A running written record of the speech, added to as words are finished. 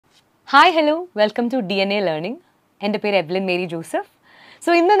Hi, hello, welcome to DNA Learning. എൻ്റെ പേര് Evelyn Mary Joseph. So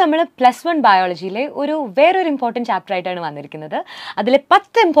ഇന്ന് നമ്മൾ +1 ബയോളജിയിലെ വേറൊരു ഇമ്പോർട്ടൻറ്റ് ചാപ്റ്റർ ആയിട്ടാണ് വന്നിരിക്കുന്നത്. അതിലെ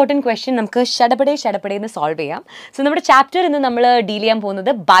 10 ഇമ്പോർട്ടൻറ്റ് ക്വസ്റ്റ്യൻ നമുക്ക് ഷടപടേന്ന് സോൾവ് ചെയ്യാം. സോ നമ്മുടെ ചാപ്റ്റർ ഇന്ന് നമ്മൾ ഡീൽ ചെയ്യാൻ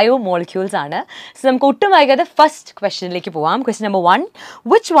പോകുന്നത് ബയോമോളിക്യൂൾസ് ആണ്. സോ നമുക്ക് ഒട്ടും വൈകാതെ ഫസ്റ്റ് ക്വസ്റ്റ്യനിലേക്ക് പോവാം. Question number 1,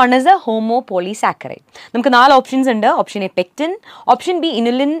 which one is A ഹോമോപോളിസാക്കറൈഡ്? നമുക്ക് 4 ഓപ്ഷൻസ് ഉണ്ട്. Option A pectin, option B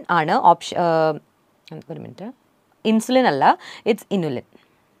inulin ആണ്, ഇൻസുലിൻ അല്ല, it's inulin.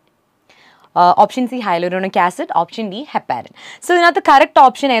 Option C hyaluronic acid, option D heparin. So ഇതിനകത്ത് കറക്റ്റ്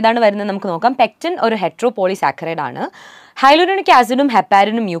ഓപ്ഷൻ ഏതാണ് വരുന്നത് നമുക്ക് നോക്കാം. പെക്റ്റിൻ ഒരു ഹെട്രോപോളിസാക്കറൈഡ് ആണ്, ഹൈലൂറോണിക് ആസിഡും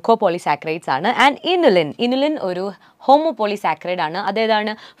ഹെപ്പാരിനും മ്യൂക്കോപോളിസാക്കറൈഡ്സ് ആണ്, ആൻഡ് ഇനുലിൻ ഒരു ഹോമോപോളിസാക്കറൈഡ് ആണ്.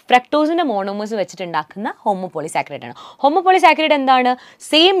 അതേതാണ്? ഫ്രക്ടോസിൻ്റെ മോണോമേഴ്സ് വെച്ചിട്ടുണ്ടാക്കുന്ന ഹോമോപോളിസാക്കറൈഡ് ആണ്. ഹോമോപോളിസാക്കറൈഡ് എന്താണ്?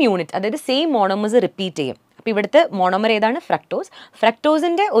 സെയിം യൂണിറ്റ്, അതായത് സെയിം മോണോമേഴ്സ് റിപ്പീറ്റ് ചെയ്യും. അപ്പോൾ ഇവിടുത്തെ മോണോമർ ഏതാണ്?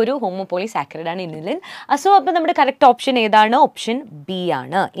 ഫ്രക്ടോസിൻ്റെ ഒരു ഹോമോപോളിസാക്കറൈഡ് ആണ് ഇനുലിൻ. സോ അപ്പോൾ നമ്മുടെ കറക്റ്റ് ഓപ്ഷൻ ഏതാണ്? ഓപ്ഷൻ ബി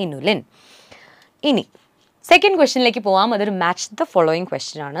ആണ്, ഇനുലിൻ. ഇനി സെക്കൻഡ് ക്വസ്റ്റ്യനിലേക്ക് പോകാം. അതൊരു മാച്ച് ദ ഫോളോയിങ്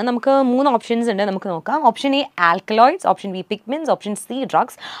ക്വസ്റ്റ്യൻ ആണ്. നമുക്ക് 3 ഓപ്ഷൻസ് ഉണ്ട്, നമുക്ക് നോക്കാം. Option A alkaloids, option B pigments, option C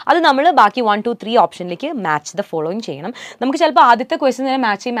drugs. അത് നമ്മൾ ബാക്കി 1, 2, 3 ഓപ്ഷനിലേക്ക് മാച്ച് ദ ഫോളോയിങ് ചെയ്യണം. നമുക്ക് ചിലപ്പോൾ ആദ്യത്തെ ക്വസ്റ്റ്യൻ തന്നെ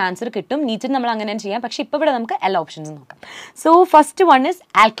മാച്ച് ചെയ്യുമ്പോൾ ആൻസർ കിട്ടും. നീറ്റിൽ നമ്മൾ അങ്ങനെ ചെയ്യാം, പക്ഷേ ഇപ്പോൾ ഇവിടെ നമുക്ക് എല്ലാ ഓപ്ഷൻസും നോക്കാം. So first one is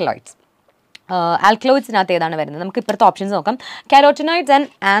alkaloids. ആൽക്കലോയിഡ്സിനകത്ത് ഏതാണ് വരുന്നത്? നമുക്ക് ഇപ്പോഴത്തെ ഓപ്ഷൻസ് നോക്കാം. കാരോട്ടിനോയിഡ്സ് ആൻഡ്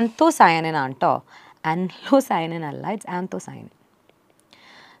ആന്തോസയനിൻ ആണ് കേട്ടോ. ആൻലോസയനിൻ അല്ല, ഇറ്റ്സ് ആന്തോസയനിൻ.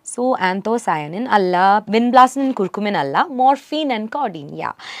 സോ ആന്തോസയനിൻ അല്ല, വിൻബ്ലാസ്റ്റിൻ കുർക്കുമിൻ അല്ല, മോർഫീൻ ആൻഡ് കോഡീൻ.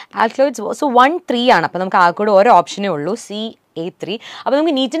 ആൽക്കലോയിഡ്സ്. സോ 1, 3 ആണ്. അപ്പോൾ നമുക്ക് ആകെ ഓരോ ഓപ്ഷനേ ഉള്ളൂ, CA3. അപ്പോൾ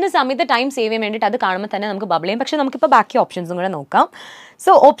നമുക്ക് നീറ്റിൻ്റെ സമയത്ത് ടൈം സേവ് ചെയ്യാൻ വേണ്ടിയിട്ട് അത് കാണുമ്പോൾ തന്നെ നമുക്ക് ബബിൾ ചെയ്യും. പക്ഷേ നമുക്കിപ്പോൾ ബാക്കി ഓപ്ഷൻസും കൂടെ നോക്കാം.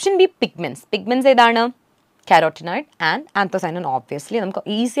 സോ ഓപ്ഷൻ ബി പിഗ്മെന്റ്സ് ഏതാണ്? കാരോട്ടിനോയിഡ് ആൻഡ് ആന്തോസയനിൻ. ഓബ്വിയസ്ലി നമുക്ക്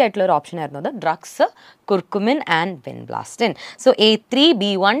ഈസി ആയിട്ടുള്ള ഒരു ഓപ്ഷൻ ആയിരുന്നു അത്. Drugs, curcumin and vinblastine. So A3,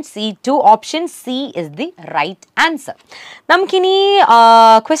 B1, C2, option C is the right answer. നമുക്കിനി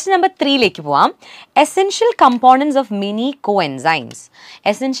ക്വസ്റ്റ്യൻ നമ്പർ 3ലേക്ക് പോവാം. Essential components of many coenzymes.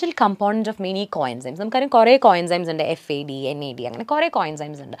 നമുക്കറിയാം കുറേ കോഎൻസൈംസ് ഉണ്ട്. FAD, NAD, അങ്ങനെ കുറേ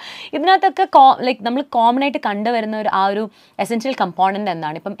കോഎൻസൈംസ് ഉണ്ട്. ഇതിനകത്തൊക്കെ നമ്മൾ കോമൺ ആയിട്ട് കണ്ടുവരുന്ന ഒരു എസെൻഷ്യൽ കമ്പോണൻ്റ്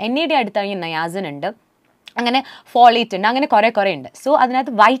എന്താണ്? ഇപ്പം NAD അടുത്ത് കഴിഞ്ഞാൽ നയാസിൻ ഉണ്ട്, അങ്ങനെ ഫോളേറ്റ് ഉണ്ട്, അങ്ങനെ കുറേ ഉണ്ട്. സോ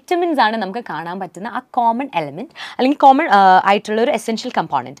അതിനകത്ത് വൈറ്റമിൻസ് ആണ് നമുക്ക് കാണാൻ പറ്റുന്ന ആ കോമൺ എലമെൻറ്റ്, അല്ലെങ്കിൽ കോമൺ ആയിട്ടുള്ള ഒരു എസെൻഷ്യൽ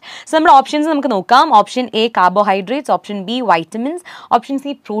കമ്പോണൻറ്റ്. സോ നമ്മുടെ ഓപ്ഷൻസ് നമുക്ക് നോക്കാം. Option A carbohydrates, option B vitamins, option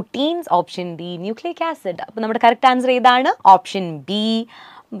C proteins, option D nucleic acid. അപ്പോൾ നമ്മുടെ കറക്റ്റ് ആൻസർ ഏതാണ്? Option B,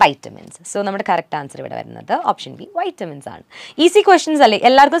 vitamins. സോ നമ്മുടെ കറക്റ്റ് ആൻസർ ഇവിടെ വരുന്നത് ഓപ്ഷൻ ബി, വൈറ്റമിൻസ് ആണ്. ഈസി ക്വസ്റ്റ്യൻസ് അല്ലേ,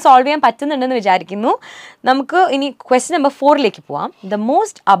 എല്ലാവർക്കും സോൾവ് ചെയ്യാൻ പറ്റുന്നുണ്ടെന്ന് വിചാരിക്കുന്നു. നമുക്ക് ഇനി ക്വസ്റ്റ്യൻ നമ്പർ 4ലേക്ക് പോവാം. The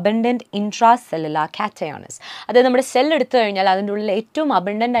most abundant intra cellular cations. അതായത് നമ്മുടെ സെൽ എടുത്തു കഴിഞ്ഞാൽ അതിൻ്റെ ഉള്ളിൽ ഏറ്റവും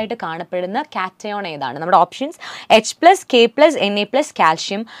അബണ്ടൻ്റ് ആയിട്ട് കാണപ്പെടുന്ന കാറ്റയോൺ ഏതാണ്? നമ്മുടെ options H+, K+, Na+,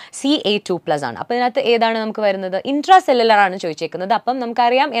 calcium, Ca2+ ആണ്. അപ്പോൾ ഇതിനകത്ത് ഏതാണ് നമുക്ക് വരുന്നത്? ഇൻട്രാ സെല്ലുലാർ ആണ് ചോദിച്ചേക്കുന്നത്. അപ്പം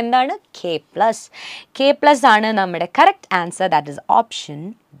നമുക്കറിയാം എന്താണ്? K+ ആണ് നമ്മുടെ correct answer. That is option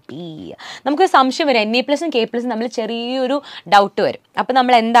B. നമുക്ക് സംശയം വരും, Na+ഉം K+ നമ്മൾ ചെറിയൊരു ഡൗട്ട് വരും. അപ്പോൾ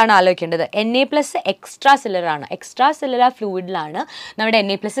നമ്മൾ എന്താണ് ആലോചിക്കേണ്ടത്? Na+ എക്സ്ട്രാ സെല്ലുലാർ ഫ്ലൂയിഡിലാണ് നമ്മുടെ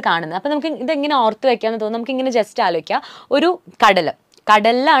Na+ കാണുന്നത്. അപ്പോൾ നമുക്ക് ഇതെങ്ങനെ ഓർത്ത് വയ്ക്കാമെന്ന് തോന്നുന്നു. നമുക്കിങ്ങനെ ജസ്റ്റ് ആലോചിക്കാം. ഒരു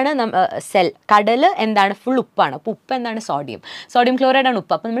കടലിലാണ് കടൽ എന്താണ്? ഫുൾ ഉപ്പാണ്. അപ്പോൾ ഉപ്പ് എന്താണ്? സോഡിയം ക്ലോറൈഡ് ആണ്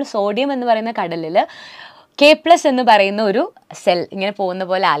ഉപ്പ്. അപ്പോൾ നമ്മൾ സോഡിയം എന്ന് പറയുന്ന കടലിൽ K+ എന്ന് പറയുന്ന ഒരു സെൽ ഇങ്ങനെ പോകുന്ന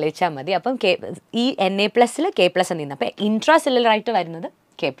പോലെ ആലോചിച്ചാൽ മതി. അപ്പം ഈ Na+ൽ K+ എന്ന്. അപ്പോൾ ഇൻട്രാ സെല്ലുലാറായിട്ട് വരുന്നത്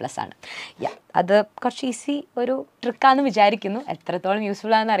K+ ആണ്. അത് കുറച്ച് ഈസി ഒരു ട്രിക്കാണെന്ന് വിചാരിക്കുന്നു. എത്രത്തോളം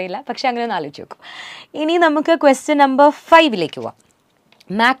യൂസ്ഫുൾ ആണെന്ന് അറിയില്ല, പക്ഷെ അങ്ങനെ ഒന്ന് ആലോചിച്ച് നോക്കും. ഇനി നമുക്ക് ക്വസ്റ്റ്യൻ നമ്പർ 5ലേക്ക് പോവാം.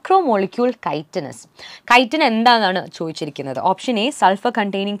 മാക്രോമോളിക്യൂൾ കൈറ്റിൻ എന്താണെന്നാണ് ചോദിച്ചിരിക്കുന്നത്. Option A sulphur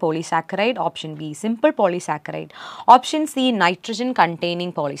containing polysaccharide, option B simple polysaccharide, option C nitrogen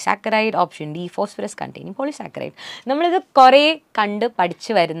containing polysaccharide, option D phosphorus containing polysaccharide. നമ്മളിത് കുറേ കണ്ട്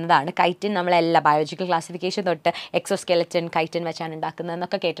പഠിച്ചു വരുന്നതാണ്. കൈറ്റിൻ നമ്മളെല്ലാ ബയോളജിക്കൽ ക്ലാസിഫിക്കേഷൻ തൊട്ട് എക്സോസ്കെലറ്റൻ കൈറ്റിൻ വെച്ചാണ്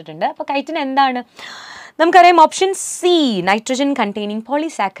ഉണ്ടാക്കുന്നതെന്നൊക്കെ കേട്ടിട്ടുണ്ട്. അപ്പോൾ കൈറ്റിൻ എന്താണ്? നമുക്കറിയാം option C nitrogen containing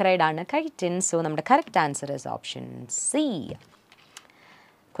polysaccharide ആണ് കൈറ്റിൻ. സോ നമ്മുടെ correct answer is option C.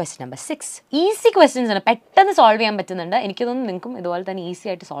 Question number 6. Easy questions ആണ്, പെട്ടെന്ന് സോൾവ് ചെയ്യാൻ പറ്റുന്നുണ്ട്. എനിക്ക് തോന്നുന്നു നിങ്ങൾക്കും ഇതുപോലെ തന്നെ ഈസി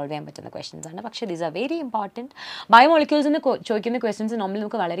ആയിട്ട് സോൾവ് ചെയ്യാൻ പറ്റുന്ന ക്വസ്റ്റ്യൻസ് ആണ്. പക്ഷേ these are very important. Biomolecules എന്ന് ചോദിക്കുന്ന ക്വസ്റ്റ്യൻസ് നോർമലി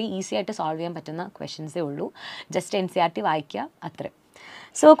നമുക്ക് വളരെ ഈസി ആയിട്ട് സോൾവ് ചെയ്യാൻ പറ്റുന്ന ക്വസ്റ്റ്യൻസേ ഉള്ളൂ. ജസ്റ്റ് NCERT വായിക്കുക, അത്രയും.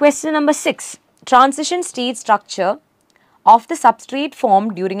 So question number 6. Transition state structure of the substrate form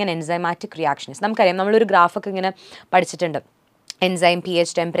during N enzymatic reactions. നമുക്കറിയാം, നമ്മളൊരു ഗ്രാഫൊക്കെ ഇങ്ങനെ പഠിച്ചിട്ടുണ്ട്. എൻസൈം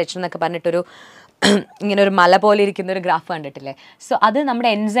pH ടെമ്പറേച്ചർ എന്നൊക്കെ പറഞ്ഞിട്ടൊരു ഇങ്ങനെ ഒരു മല പോലെ ഇരിക്കുന്ന ഒരു ഗ്രാഫ് കണ്ടിട്ടില്ലേ? സോ അത് നമ്മുടെ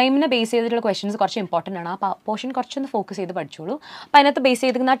എൻസൈമിനെ ബേസ് ചെയ്തിട്ടുള്ള ക്വസ്റ്റ്യൻസ് കുറച്ച് ഇമ്പോർട്ടൻ്റ് ആണ്. ആ പോർഷൻ കുറച്ചൊന്ന് ഫോക്കസ് ചെയ്ത് പഠിച്ചോളൂ. അപ്പോൾ അതിനകത്ത് ബേസ്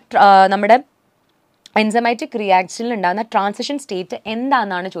ചെയ്തിരിക്കുന്ന നമ്മുടെ enzymatic reaction ഉണ്ടാകുന്ന ട്രാൻസിഷൻ സ്റ്റേറ്റ്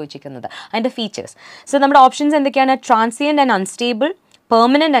എന്താണെന്നാണ് ചോദിച്ചിരിക്കുന്നത്, അതിൻ്റെ ഫീച്ചേഴ്സ്. സോ നമ്മുടെ ഓപ്ഷൻസ് എന്തൊക്കെയാണ്? Transient and unstable,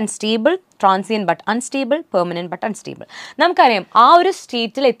 permanent and stable, transient but unstable, permanent but unstable. നമുക്കറിയാം ആ ഒരു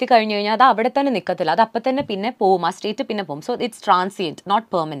സ്റ്റേറ്റിൽ എത്തിക്കഴിഞ്ഞ് കഴിഞ്ഞാൽ അത് അവിടെ തന്നെ നിൽക്കത്തില്ല, അത് അപ്പം തന്നെ പിന്നെ പോവും, ആ സ്റ്റേറ്റ് പിന്നെ പോകും. So it's transient, not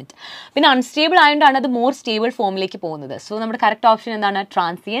permanent. പിന്നെ അൺസ്റ്റേബിൾ ആയതുകൊണ്ടാണ് അത് മോർ സ്റ്റേബിൾ ഫോമിലേക്ക് പോകുന്നത്. സോ നമ്മുടെ കറക്റ്റ് ഓപ്ഷൻ എന്താണ്?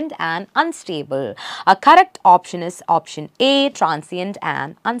 Transient and unstable. Correct option is option A, transient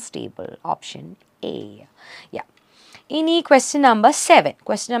and unstable. Option A. യാ. ഇനി ക്വസ്റ്റ്യൻ നമ്പർ 7.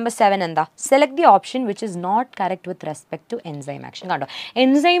 ക്വസ്റ്റ്യൻ നമ്പർ 7 എന്താ? Select the option which is not correct with respect to enzyme action. കണ്ടോ,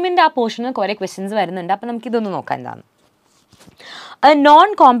 എൻസൈമിൻ്റെ ആ പോർഷനിൽ കുറേ questions വരുന്നുണ്ട്. അപ്പോൾ നമുക്കിതൊന്ന് നോക്കാം എന്താണ്. A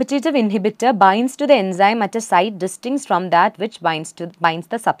non-competitive inhibitor binds to the enzyme at a site distinct from that which binds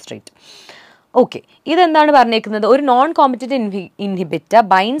the substrate. Okay, ഇതെന്താണ് പറഞ്ഞേക്കുന്നത്? ഒരു non competitive inhibitor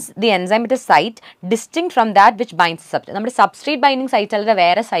binds the enzyme at A site distinct from that which binds substrate. നമ്മുടെ substrate binding site അല്ലാതെ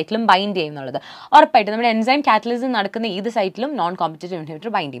വേറെ സൈറ്റിലും bind ചെയ്യുന്നുള്ളത് ഉറപ്പായിട്ട് നമ്മുടെ enzyme കാറ്റലിസം നടക്കുന്ന ഏത് സൈറ്റിലും നോൺ കോമ്പറ്റീറ്റീവ്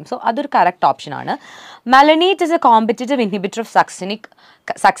ഇൻഹിബിറ്റർ ബൈൻഡ് ചെയ്യും. സോ അതൊരു കറക്റ്റ് ഓപ്ഷനാണ്. മെലനേറ്റ് is A competitive inhibitor of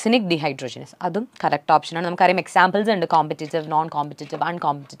succinic ഡിഹൈഡ്രോജനസ്. അതും കറക്റ്റ് ഓപ്ഷനാണ്. നമുക്കറിയാം എക്സാമ്പിൾസ് ഉണ്ട്, കോമ്പറ്റീറ്റീവ്, നോൺ കോമ്പറ്റീറ്റീവ്,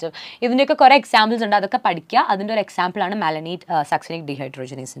 അൺകോമ്പറ്റീറ്റീവ്. ഇതിൻ്റെയൊക്കെ കുറേ എക്സാമ്പിൾസ് ഉണ്ട്, അതൊക്കെ പഠിക്കുക. അതിൻ്റെ ഒരു എക്സാമ്പിളാണ് മെലനേറ്റ് സക്സിനിക്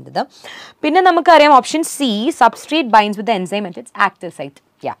ഡിഹൈഡ്രോജനേസിൻ്റെത്. പിന്നെ നമുക്കറിയാം option C, substrate binds with enzyme at its active site.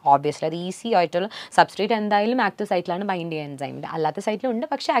 Yeah, obviously അത് ഈസി ആയിട്ടുള്ള സബ്സ്ട്രേറ്റ് എന്തായാലും ആക്റ്റീവ് സൈറ്റിലാണ് ബൈൻഡ് ചെയ്യുക എൻസൈമിൻ്റെ. അല്ലാത്ത സൈറ്റിലുണ്ട്,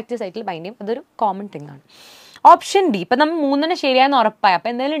 പക്ഷേ ആക്റ്റീവ് സൈറ്റിൽ ബൈൻഡ് ചെയ്യും. അതൊരു കോമൺ തിങ് ആണ്. ഓപ്ഷൻ ഡി, ഇപ്പം നമ്മൾ 3 ശരിയായെന്ന് ഉറപ്പായി. അപ്പോൾ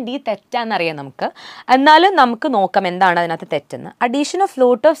എന്തായാലും ഡി തെറ്റാണെന്നറിയാം നമുക്ക്. എന്നാലും നമുക്ക് നോക്കാം എന്താണ് അതിനകത്ത് തെറ്റെന്ന്. Addition of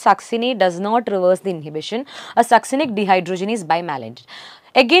float of succinate does not reverse the inhibition of succinic dehydrogenase by മാലനേറ്റ്.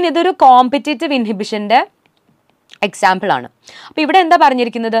 Again ഇതൊരു കോമ്പറ്റീറ്റീവ് ഇൻഹിബിഷൻ്റെ എക്സാമ്പിൾ ആണ്. അപ്പോൾ ഇവിടെ എന്താ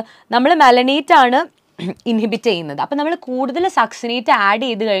പറഞ്ഞിരിക്കുന്നത്? നമ്മൾ മെലനേറ്റ് ആണ് ഇൻഹിബിറ്റ് ചെയ്യുന്നത്. അപ്പോൾ നമ്മൾ കൂടുതൽ സക്സിനേറ്റ് ആഡ്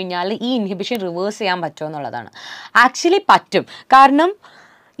ചെയ്ത് കഴിഞ്ഞാൽ ഈ ഇൻഹിബിഷൻ റിവേഴ്സ് ചെയ്യാൻ പറ്റുമോ എന്നുള്ളതാണ്. ആക്ച്വലി പറ്റും. കാരണം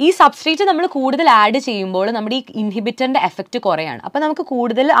ഈ സബ്സ്ട്രേറ്റ് നമ്മൾ കൂടുതൽ ആഡ് ചെയ്യുമ്പോൾ നമ്മുടെ ഈ ഇൻഹിബിറ്ററിൻ്റെ എഫക്റ്റ് കുറയാണ്. അപ്പോൾ നമുക്ക്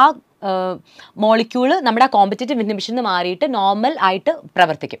കൂടുതൽ ആ മോളിക്യൂള് നമ്മുടെ ആ കോമ്പറ്റീറ്റീവ് ഇൻഹിബിഷൻ മാറിയിട്ട് നോർമൽ ആയിട്ട്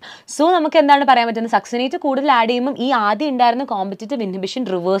പ്രവർത്തിക്കും. സോ നമുക്ക് എന്താണ് പറയാൻ പറ്റുന്നത്? സക്സിനേറ്റ് കൂടുതൽ ആഡ് ചെയ്യുമ്പോൾ ഈ ആദ്യം ഉണ്ടായിരുന്ന കോമ്പറ്റീറ്റീവ് ഇൻഹിബിഷൻ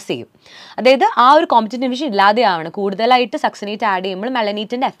റിവേഴ്സ് ചെയ്യും. അതായത് ആ ഒരു കോമ്പറ്റീറ്റീവ് ഇൻഹിബിഷൻ ഇല്ലാതെയാവാണ്. കൂടുതലായിട്ട് സക്സിനേറ്റ് ആഡ് ചെയ്യുമ്പോൾ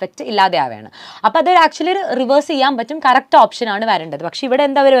മെലനേറ്റിൻ്റെ എഫക്റ്റ് ഇല്ലാതെയാവുകയാണ്. അപ്പോൾ അത് ആക്ച്വലി റിവേഴ്സ് ചെയ്യാൻ പറ്റും. കറക്റ്റ് ഓപ്ഷനാണ് വരേണ്ടത്. പക്ഷേ ഇവിടെ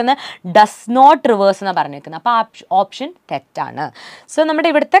എന്താ വരുന്നത്? ഡസ് നോട്ട് റിവേഴ്സ് എന്നാണ് പറഞ്ഞേക്കുന്നത്. അപ്പോൾ ആ ഓപ്ഷൻ തെറ്റാണ്. സോ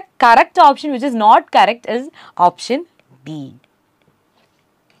നമ്മുടെ ഇവിടുത്തെ correct option which is not correct is option B.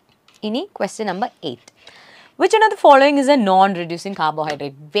 ഇനി question number 8. Which one of the following is a non-reducing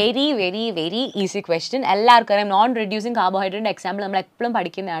carbohydrate? Very, very, very easy question. എല്ലാവർക്കും അറിയാം non-reducing carbohydrate എക്സാമ്പിൾ നമ്മൾ എപ്പോഴും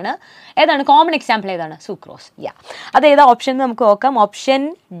പഠിക്കുന്നതാണ്. ഏതാണ് കോമൺ എക്സാമ്പിൾ? ഏതാണ്? സുക്രോസ്. യാ, അത് ഏതാ ഓപ്ഷൻ നമുക്ക് നോക്കാം. Option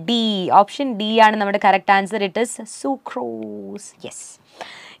D. ഓപ്ഷൻ ഡി ആണ് നമ്മുടെ correct answer. It is sucrose. Yes.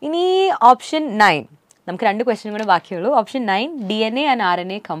 ഇനി ഓപ്ഷൻ 9. നമുക്ക് 2 ക്വസ്റ്റ്യൻ കൂടെ ബാക്കിയുള്ളൂ. Option 9, DNA and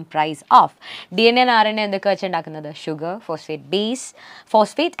RNA comprise of. DNA and RNA എന്തൊക്കെ വെച്ച് ഉണ്ടാക്കുന്നത്? Sugar,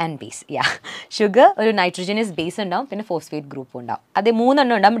 phosphate and base. Yeah, sugar ഒരു നൈട്രോജനസ് ബേസ് ഉണ്ടാവും, പിന്നെ ഫോസ്ഫേറ്റ് ഗ്രൂപ്പ് ഉണ്ടാവും. അത് 3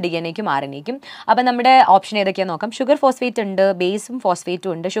 ഉണ്ടാവും DNAക്കും RNAക്കും. അപ്പം നമ്മുടെ ഓപ്ഷൻ ഏതൊക്കെയാണെന്ന് നോക്കാം. ഷുഗർ, ഫോസ്ഫേറ്റ് ഉണ്ട്, ബേസും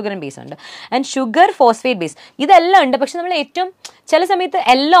ഫോസ്ഫേറ്റും ഉണ്ട്, ഷുഗറും ബേസും ഉണ്ട്. ആൻഡ് ഷുഗർ, ഫോസ്ഫേറ്റ്, ബേസ് ഇതെല്ലാം ഉണ്ട്. പക്ഷെ നമ്മൾ ഏറ്റവും ചില സമയത്ത്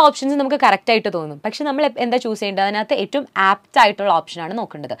എല്ലാ ഓപ്ഷൻസും നമുക്ക് കറക്റ്റായിട്ട് തോന്നും. പക്ഷെ നമ്മൾ എന്താ ചൂസ് ചെയ്യേണ്ടത്? അതിനകത്ത് ഏറ്റവും ആപ്റ്റ് ആയിട്ടുള്ള ഓപ്ഷനാണ്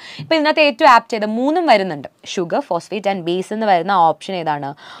നോക്കേണ്ടത്. ഇപ്പോൾ ഇതിനകത്ത് ഏറ്റവും ആപ്റ്റ് ചെയ്ത 3 വരുന്നുണ്ട്. ഷുഗർ, ഫോസ്ഫേറ്റ് ആൻഡ് ബേസ് എന്ന് വരുന്ന ഓപ്ഷൻ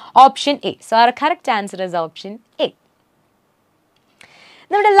ഏതാണ്? Option A. So our correct answer is option A.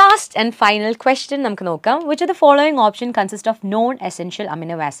 നമ്മുടെ ലാസ്റ്റ് ആൻഡ് ഫൈനൽ ക്വസ്റ്റ്യൻ നമുക്ക് നോക്കാം. Which of the following option consist of non essential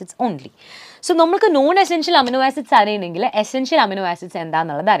amino acids only? So നമുക്ക് non essential amino acids അറിയണമെങ്കിൽ essential amino acids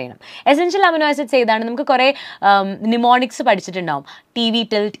എന്താണെന്നുള്ളത് അറിയണം. Essential amino acids ഏതാണ്? നമുക്ക് കുറേ mnemonics പഠിച്ചിട്ടുണ്ടാവും. TV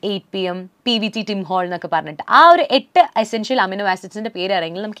tilt 8 PM, PVT Tim whole എന്നൊക്കെ പറഞ്ഞിട്ട് ആ ഒരു 8 എസെൻഷ്യൽ അമിനോ ആസിഡ്സിൻ്റെ പേര്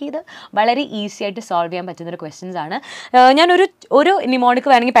അറിയെങ്കിൽ നമുക്ക് ഇത് വളരെ ഈസി ആയിട്ട് സോൾവ് ചെയ്യാൻ പറ്റുന്നൊരു ക്വസ്റ്റ്യൻസ് ആണ്. ഞാനൊരു നിമോണിക്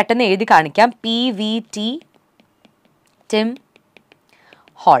വേണമെങ്കിൽ പെട്ടെന്ന് എഴുതി കാണിക്കാം. PVT Tim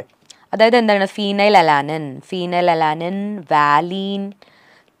whole. അതായത് എന്താണ്? ഫീനൈൽ അലാനിൻ, വാലീൻ,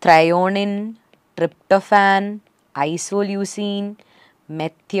 ത്രയോണിൻ, ട്രിപ്റ്റോഫാൻ, ഐസോല്യൂസിൻ,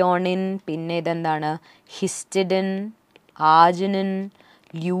 മെത്യോണിൻ, പിന്നെ ഇതെന്താണ്? Histidine, arginine,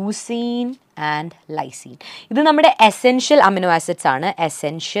 ല്യൂസീൻ and lysine. ഇത് നമ്മുടെ എസെൻഷ്യൽ അമിനോ ആസിഡ്സ് ആണ്.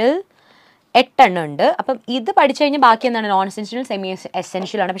 എസെൻഷ്യൽ 8 ഉണ്ട്. അപ്പം ഇത് പഠിച്ചു കഴിഞ്ഞാൽ ബാക്കി എന്താണ്? നോൺ എസെൻഷ്യൽ, സെമി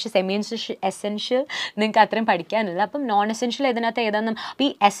എസെൻഷ്യൽ ആണ്. പക്ഷേ സെമി എസെൻഷ്യൽ നിങ്ങൾക്ക് അത്രയും പഠിക്കാനില്ല. അപ്പം നോൺ എസെൻഷ്യൽ ഇതിനകത്ത് ഏതാണെന്നും അപ്പോൾ ഈ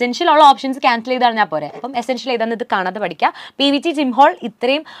എസെൻഷ്യൽ ഉള്ള ഓപ്ഷൻസ് ക്യാൻസൽ ചെയ്ത് പറഞ്ഞാൽ പോരെ. അപ്പം എസെൻഷ്യൽ ഏതാണെന്ന് ഇത് കാണാതെ പഠിക്കുക. PVT ടിം ഹോൾ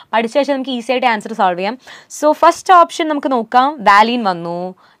ഇത്രയും പഠിച്ചു വെച്ചാൽ നമുക്ക് ഈസി ആയിട്ട് ആൻസർ സോൾവ് ചെയ്യാം. സോ ഫസ്റ്റ് ഓപ്ഷൻ നമുക്ക് നോക്കാം. വാലീൻ വന്നു,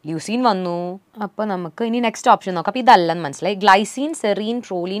 ല്യൂസീൻ വന്നു. അപ്പോൾ നമുക്ക് ഇനി നെക്സ്റ്റ് ഓപ്ഷൻ നോക്കാം. അപ്പോൾ ഇതല്ലെന്ന് മനസ്സിലായി. Glycine, serine,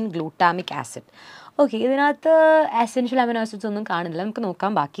 ട്രോലീൻ, glutamic acid. Okay, ഇതിനകത്ത് എസെൻഷ്യൽ അമിനോ ആസിഡ്സ് ഒന്നും കാണുന്നില്ല. നമുക്ക്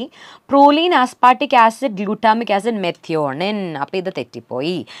നോക്കാം ബാക്കി. പ്രോലീൻ, ആസ്പാർട്ടിക് ആസിഡ്, ഗ്ലൂട്ടാമിക് ആസിഡ്, മെഥിയോണിൻ. അപ്പോൾ ഇത്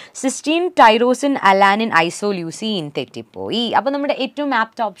തെറ്റിപ്പോയി. സിസ്റ്റീൻ, ടൈറോസിൻ, അലാനിൻ, ഐസോല്യൂസിൻ തെറ്റിപ്പോയി. അപ്പോൾ നമ്മുടെ ഏറ്റവും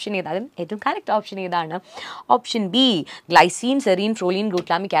ആപ്റ്റ് ഓപ്ഷൻ ഏതാണ്? ഏറ്റവും കറക്റ്റ് ഓപ്ഷൻ ഏതാണ്? Option B, glycine, serine, പ്രോലീൻ,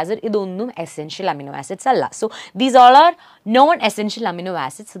 glutamic acid. ഇതൊന്നും എസെൻഷ്യൽ അമിനോ ആസിഡ്സ് അല്ല. So these all are non essential amino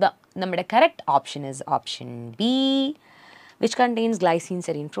acids. നമ്മുടെ correct option is option B, which contains glycine,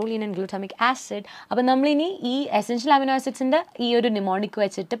 serine, proline and glutamic acid. അപ്പോൾ നമ്മളിനി ഈ essential amino ആസിഡ്സിൻ്റെ ഈ ഒരു pneumonic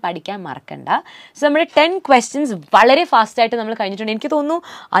വെച്ചിട്ട് പഠിക്കാൻ മറക്കണ്ട. സോ നമ്മുടെ 10 ക്വസ്റ്റ്യൻസ് വളരെ ഫാസ്റ്റായിട്ട് നമ്മൾ കഴിഞ്ഞിട്ടുണ്ട്. എനിക്ക് തോന്നുന്നു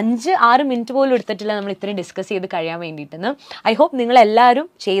 5-6 മിനിറ്റ് പോലും എടുത്തിട്ടില്ല നമ്മൾ ഇത്രയും ഡിസ്കസ് ചെയ്ത് കഴിയാൻ വേണ്ടിയിട്ടെന്ന്. ഐ ഹോപ്പ് നിങ്ങളെല്ലാവരും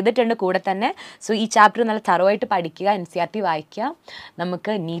ചെയ്തിട്ടുണ്ട് കൂടെ തന്നെ. സോ ഈ ചാപ്റ്റർ നല്ല തറവായിട്ട് പഠിക്കുക, NCERT വായിക്കുക.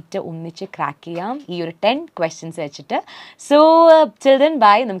 നമുക്ക് നീറ്റ് ഒന്നിച്ച് ക്രാക്ക് ചെയ്യാം ഈ ഒരു 10 ക്വസ്റ്റ്യൻസ് വെച്ചിട്ട്. So till then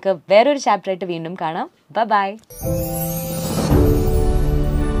by. നമുക്ക് വേറൊരു ചാപ്റ്ററായിട്ട് വീണ്ടും കാണാം. ബൈ.